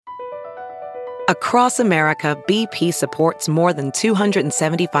Across America, BP supports more than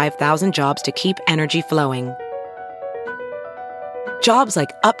 275,000 jobs to keep energy flowing. Jobs like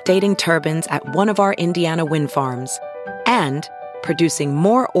updating turbines at one of our Indiana wind farms and producing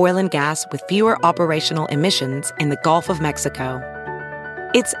more oil and gas with fewer operational emissions in the Gulf of Mexico.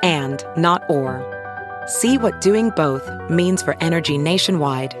 It's and, not or. See what doing both means for energy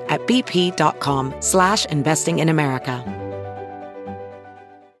nationwide at bp.com/investing in America.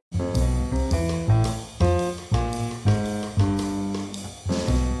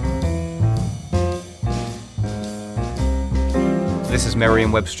 This is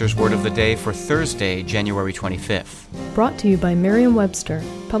Merriam-Webster's Word of the Day for Thursday, January 25th. Brought to you by Merriam-Webster,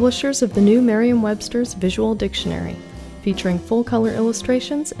 publishers of the new Merriam-Webster's Visual Dictionary, featuring full-color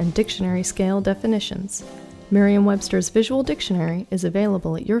illustrations and dictionary-scale definitions. Merriam-Webster's Visual Dictionary is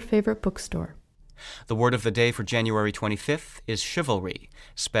available at your favorite bookstore. The word of the day for January 25th is chivalry,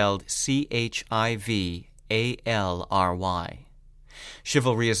 spelled Chivalry.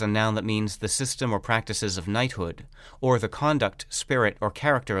 Chivalry is a noun that means the system or practices of knighthood, or the conduct, spirit, or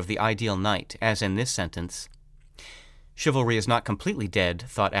character of the ideal knight, as in this sentence. Chivalry is not completely dead,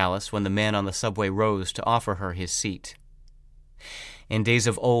 thought Alice when the man on the subway rose to offer her his seat. In days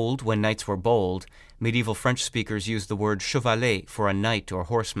of old, when knights were bold, medieval French speakers used the word chevalier for a knight or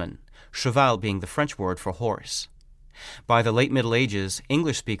horseman, cheval being the French word for horse. By the late Middle Ages,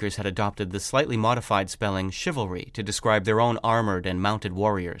 English speakers had adopted the slightly modified spelling chivalry to describe their own armored and mounted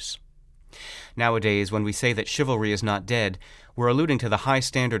warriors. Nowadays, when we say that chivalry is not dead, we're alluding to the high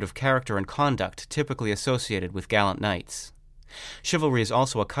standard of character and conduct typically associated with gallant knights. Chivalry is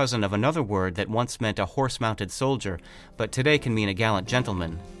also a cousin of another word that once meant a horse-mounted soldier, but today can mean a gallant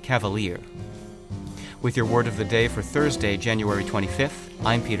gentleman, cavalier. With your word of the day for Thursday, January 25th,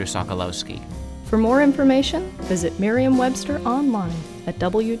 I'm Peter Sokolowski. For more information, visit Merriam-Webster online at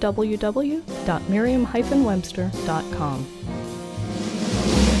www.merriam-webster.com.